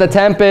carried with a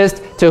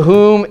tempest, to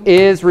whom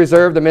is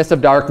reserved the mist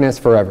of darkness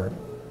forever.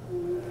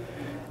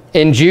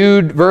 In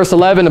Jude verse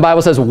 11, the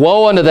Bible says,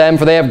 woe unto them,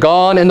 for they have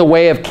gone in the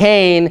way of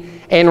Cain,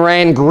 and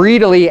ran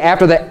greedily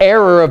after the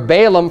error of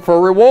Balaam for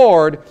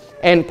reward,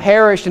 and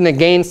perished in the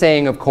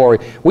gainsaying of Korah.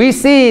 We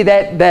see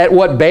that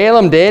what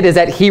Balaam did is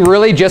that he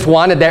really just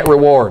wanted that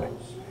reward.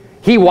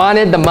 He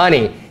wanted the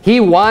money. He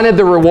wanted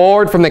the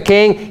reward from the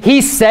king.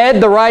 He said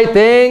the right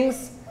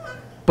things,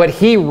 but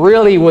he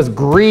really was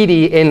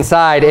greedy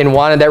inside and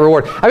wanted that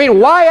reward. I mean,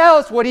 why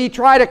else would he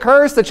try to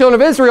curse the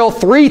children of Israel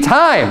 3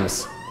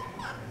 times?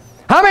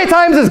 How many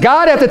times does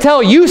God have to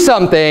tell you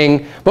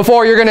something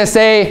before you're going to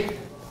say,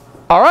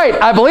 all right,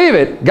 I believe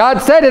it.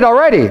 God said it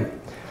already.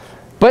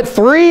 But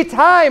 3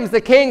 times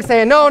the king's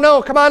saying,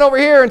 no, come on over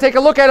here and take a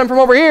look at him from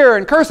over here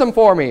and curse him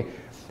for me.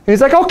 And he's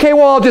like, okay,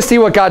 well, I'll just see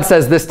what God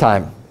says this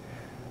time.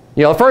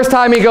 The first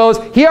time he goes,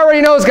 he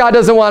already knows God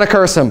doesn't want to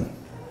curse him.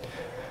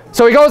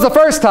 So he goes the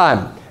first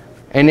time.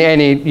 And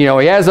he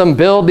has them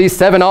build these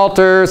 7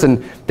 altars,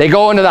 and they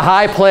go into the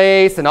high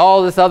place and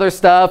all this other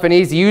stuff, and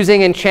he's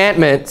using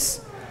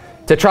enchantments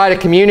to try to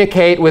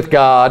communicate with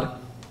God.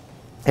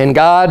 And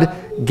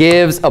God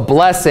gives a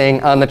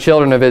blessing on the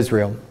children of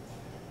Israel.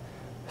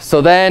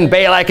 So then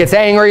Balak gets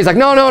angry. He's like,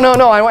 no,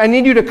 I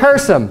need you to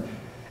curse them.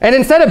 And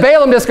instead of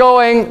Balaam just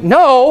going,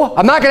 no,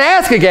 I'm not going to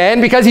ask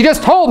again because he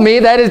just told me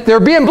that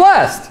they're being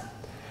blessed.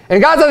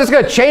 And God's not just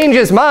going to change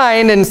his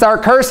mind and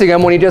start cursing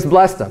them when he just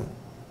blessed them.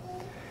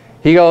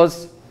 He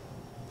goes,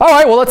 all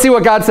right, well, let's see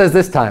what God says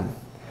this time.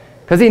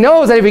 Because he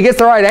knows that if he gets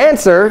the right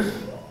answer,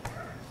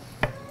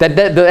 that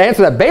the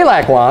answer that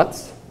Balak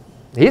wants,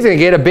 he's going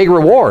to get a big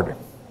reward.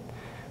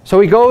 So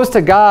he goes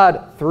to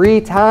God 3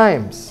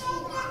 times.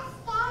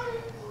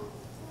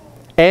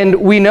 And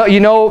we know,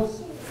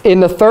 in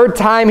the 3rd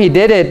time he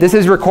did it, this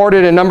is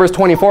recorded in Numbers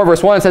 24,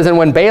 verse 1. It says, and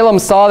when Balaam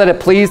saw that it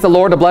pleased the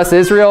Lord to bless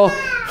Israel,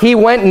 he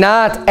went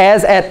not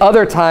as at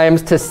other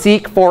times to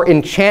seek for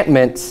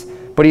enchantments,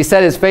 but he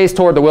set his face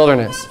toward the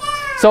wilderness.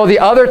 So the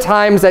other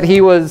times that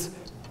he was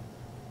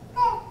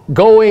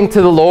going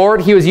to the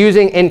Lord, he was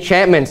using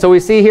enchantment. So we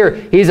see here,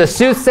 he's a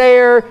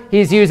soothsayer,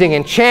 he's using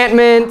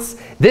enchantments.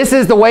 This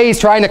is the way he's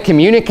trying to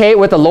communicate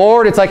with the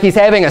Lord. It's like he's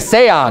having a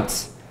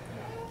seance,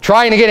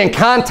 trying to get in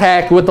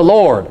contact with the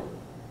Lord.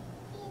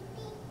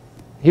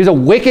 He was a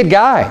wicked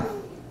guy.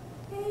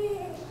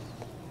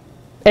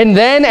 And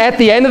then at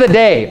the end of the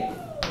day,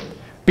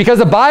 because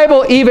the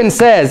Bible even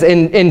says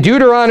in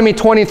Deuteronomy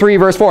 23,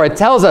 verse 4, it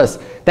tells us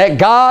that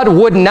God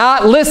would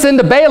not listen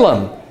to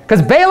Balaam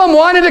because Balaam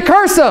wanted to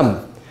curse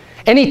him.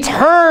 And he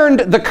turned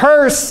the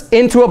curse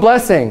into a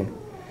blessing.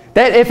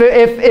 That if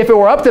it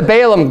were up to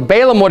Balaam,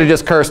 Balaam would have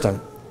just cursed him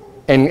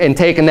and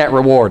taken that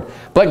reward.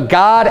 But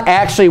God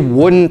actually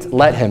wouldn't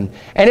let him.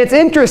 And it's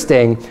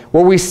interesting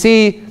where we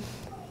see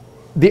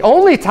the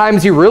only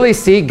times you really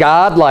see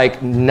God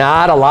like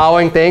not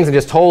allowing things and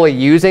just totally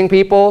using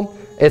people,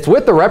 it's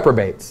with the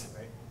reprobates.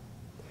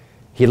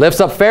 He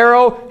lifts up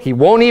Pharaoh. He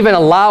won't even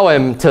allow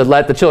him to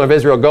let the children of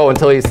Israel go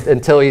until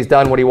he's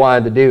done what he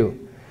wanted to do.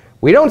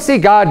 We don't see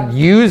God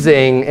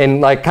using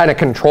and like kind of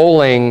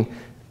controlling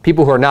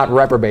people who are not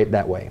reprobate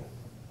that way.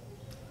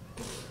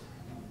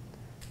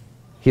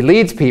 He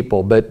leads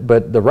people, but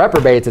the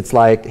reprobates, it's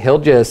like he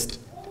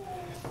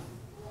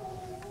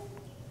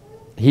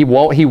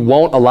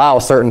won't allow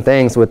certain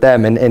things with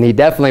them, and he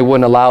definitely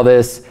wouldn't allow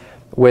this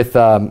with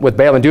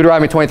Balaam. In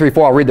Deuteronomy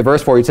 23:4, I'll read the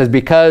verse for you. It says,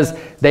 because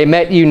they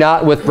met you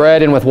not with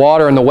bread and with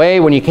water in the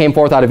way when you came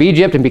forth out of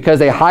Egypt, and because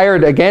they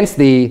hired against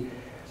thee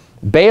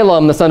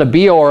Balaam the son of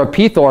Beor of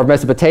Pethor of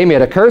Mesopotamia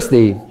to curse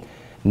thee,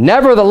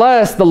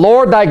 nevertheless the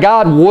Lord thy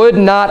God would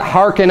not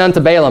hearken unto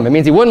Balaam. It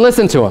means he wouldn't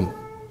listen to him.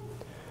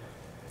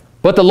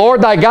 But the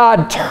Lord thy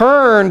God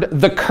turned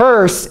the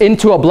curse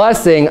into a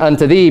blessing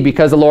unto thee,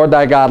 because the Lord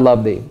thy God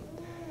loved thee.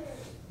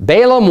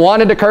 Balaam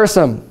wanted to curse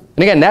him.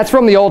 And again, that's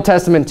from the Old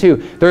Testament too.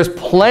 There's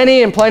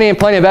plenty of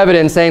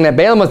evidence saying that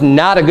Balaam was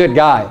not a good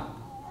guy.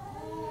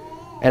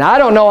 And I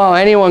don't know how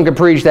anyone could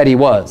preach that he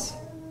was.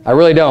 I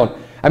really don't.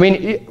 I mean,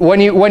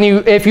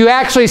 if you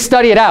actually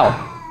study it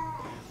out,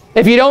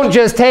 if you don't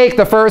just take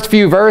the first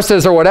few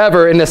verses or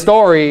whatever in the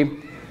story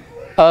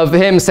of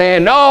him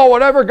saying, no,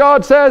 whatever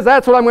God says,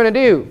 that's what I'm going to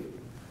do.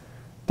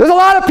 There's a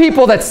lot of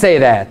people that say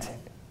that.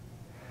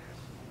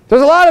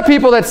 There's a lot of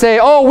people that say,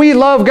 oh, we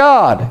love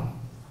God.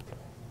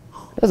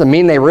 Doesn't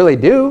mean they really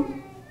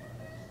do.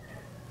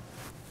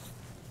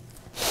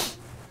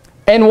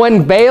 And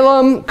when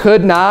Balaam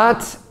could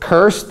not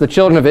curse the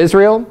children of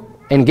Israel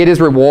and get his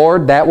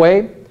reward that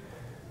way,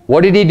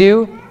 what did he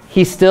do?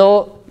 He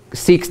still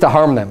seeks to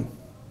harm them.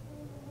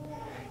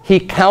 He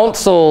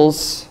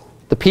counsels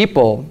the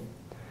people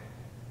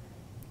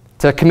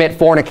to commit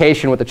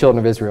fornication with the children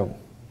of Israel.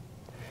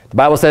 The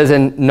Bible says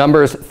in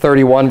Numbers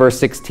 31, verse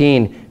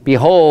 16,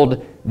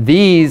 behold,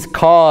 these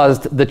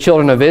caused the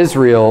children of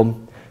Israel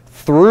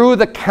through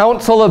the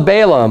counsel of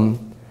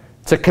Balaam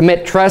to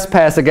commit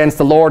trespass against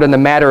the Lord in the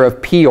matter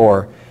of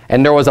Peor.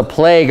 And there was a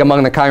plague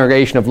among the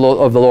congregation of the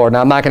Lord.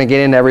 Now, I'm not going to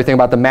get into everything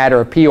about the matter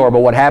of Peor, but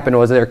what happened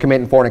was they were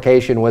committing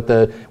fornication with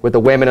the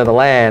women of the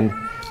land.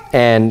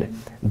 And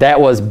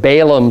that was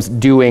Balaam's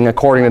doing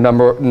according to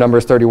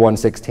Numbers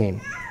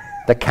 31:16.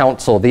 The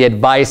counsel, the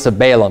advice of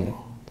Balaam.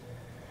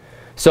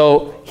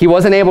 So he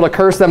wasn't able to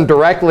curse them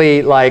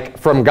directly like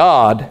from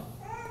God,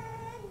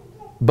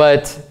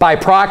 but by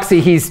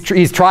proxy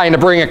he's trying to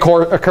bring a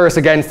curse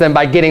against them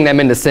by getting them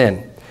into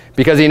sin.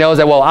 Because he knows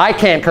that, well, I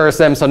can't curse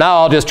them, so now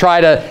I'll just try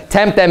to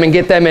tempt them and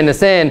get them into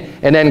sin,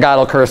 and then God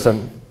will curse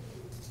them.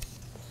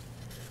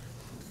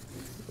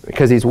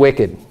 Because he's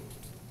wicked.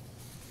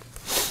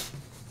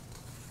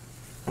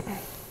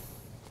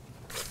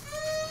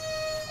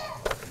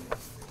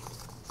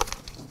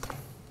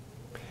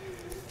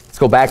 Let's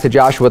go back to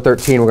Joshua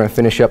 13. We're going to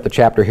finish up the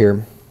chapter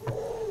here.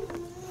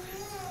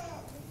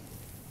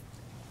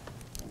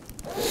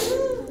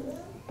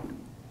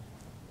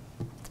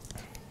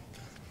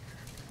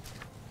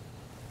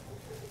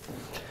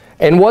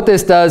 And what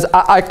this does,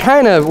 I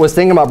kind of was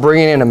thinking about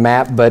bringing in a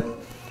map, but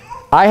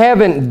I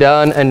haven't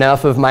done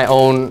enough of my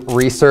own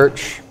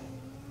research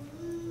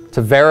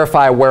to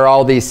verify where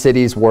all these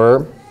cities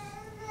were.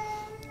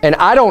 And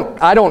I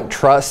don't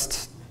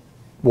trust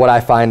what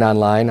I find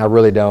online. I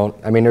really don't.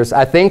 I mean,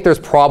 I think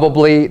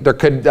definitely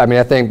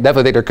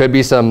there could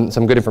be some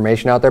good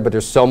information out there, but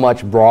there's so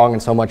much wrong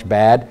and so much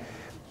bad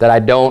that I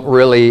don't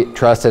really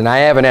trust it. And I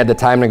haven't had the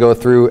time to go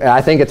through. And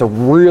I think it's a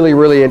really,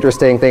 really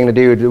interesting thing to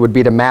do. It would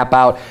be to map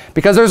out,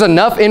 because there's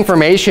enough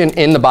information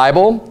in the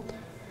Bible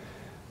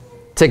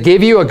to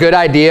give you a good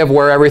idea of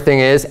where everything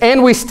is.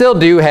 And we still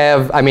do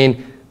have, I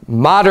mean,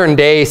 modern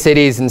day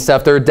cities and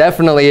stuff. There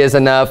definitely is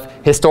enough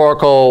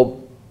historical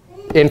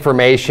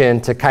information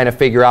to kind of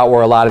figure out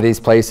where a lot of these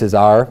places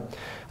are.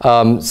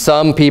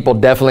 Some people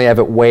definitely have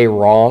it way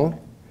wrong,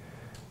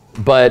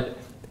 but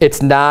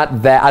it's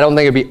not that, I don't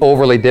think it'd be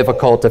overly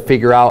difficult to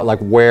figure out like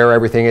where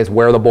everything is,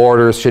 where the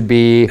borders should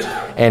be,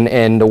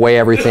 and the way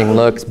everything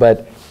looks.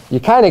 But you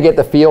kind of get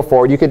the feel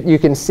for it. You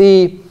can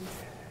see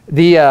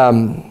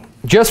the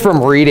just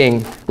from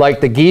reading,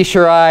 like the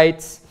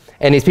Geshurites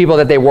and these people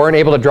that they weren't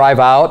able to drive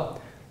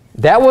out.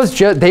 That was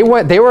just they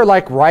were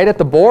like right at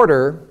the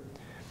border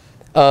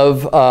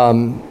of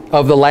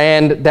the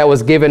land that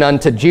was given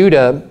unto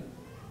Judah.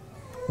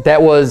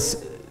 That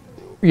was,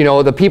 you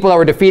know, the people that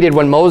were defeated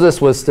when Moses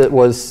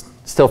was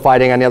still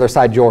fighting on the other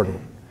side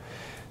Jordan.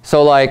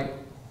 So like,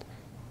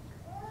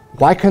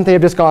 why couldn't they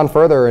have just gone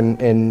further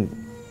and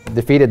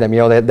defeated them? You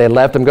know, they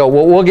let them go.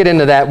 We'll get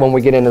into that when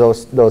we get into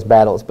those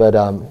battles. But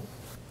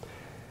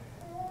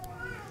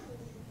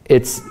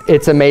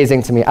it's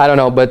amazing to me. I don't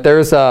know, but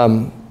there's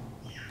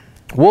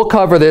we'll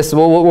cover this.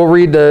 We'll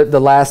read the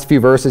last few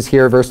verses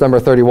here. Verse number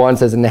 31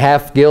 says, "And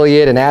half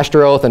Gilead and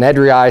Ashtaroth and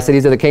Edrei,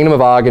 cities of the kingdom of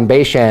Og and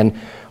Bashan,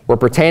 were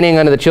pertaining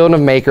unto the children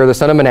of Machir, the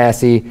son of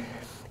Manasseh,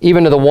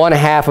 even to the one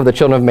half of the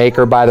children of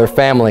Machir by their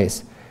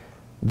families.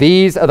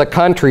 These are the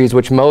countries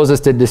which Moses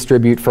did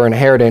distribute for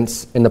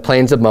inheritance in the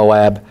plains of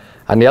Moab,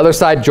 on the other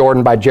side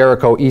Jordan by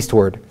Jericho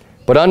eastward.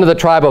 But unto the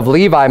tribe of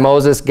Levi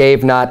Moses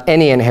gave not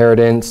any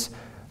inheritance.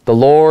 The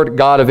Lord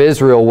God of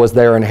Israel was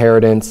their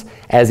inheritance,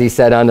 as he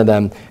said unto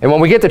them." And when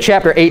we get to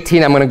chapter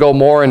 18, I'm going to go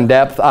more in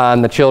depth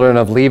on the children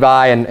of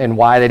Levi and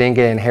why they didn't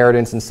get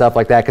inheritance and stuff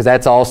like that, because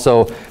that's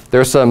also,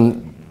 there's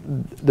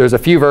a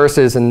few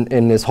verses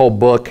in this whole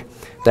book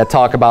that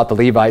talk about the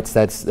Levites.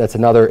 That's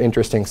another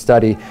interesting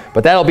study.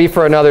 But that'll be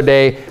for another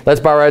day. Let's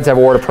bow our heads, have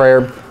a word of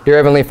prayer. Dear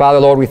Heavenly Father,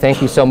 Lord, we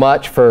thank you so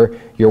much for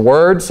your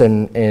words,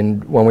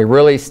 and when we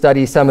really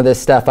study some of this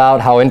stuff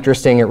out, how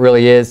interesting it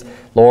really is,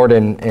 Lord,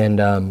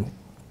 and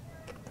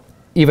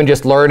even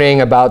just learning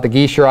about the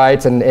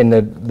Geshurites and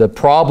the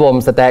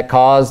problems that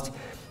caused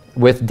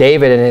with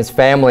David and his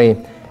family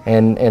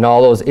and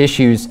all those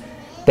issues.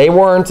 They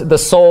weren't the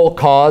sole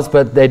cause,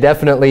 but they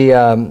definitely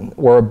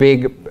were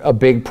a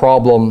big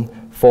problem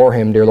for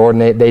him, dear Lord,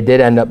 and they did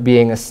end up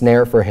being a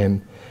snare for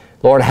him.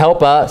 Lord,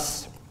 help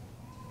us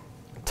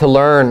to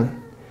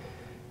learn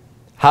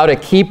how to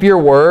keep your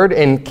word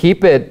and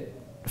keep it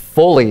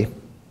fully,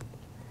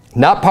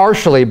 not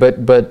partially,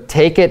 but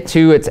take it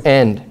to its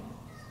end.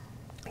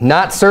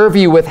 Not serve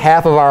you with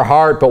half of our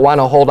heart, but want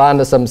to hold on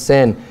to some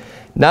sin.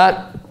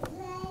 Not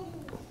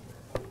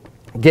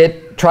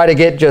try to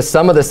get just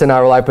some of this in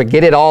our life, but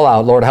get it all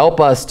out. Lord, help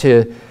us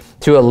to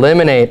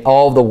eliminate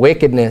all the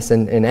wickedness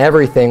and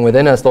everything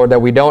within us, Lord, that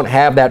we don't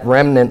have that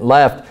remnant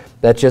left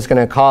that's just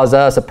going to cause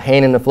us a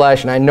pain in the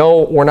flesh. And I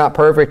know we're not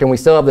perfect and we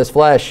still have this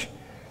flesh,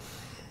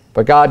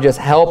 but God, just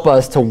help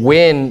us to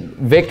win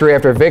victory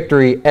after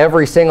victory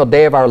every single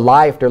day of our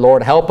life, dear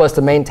Lord. Help us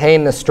to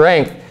maintain the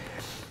strength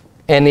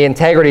and the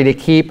integrity to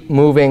keep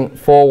moving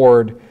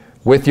forward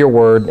with your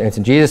word. And it's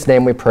in Jesus'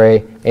 name we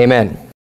pray. Amen.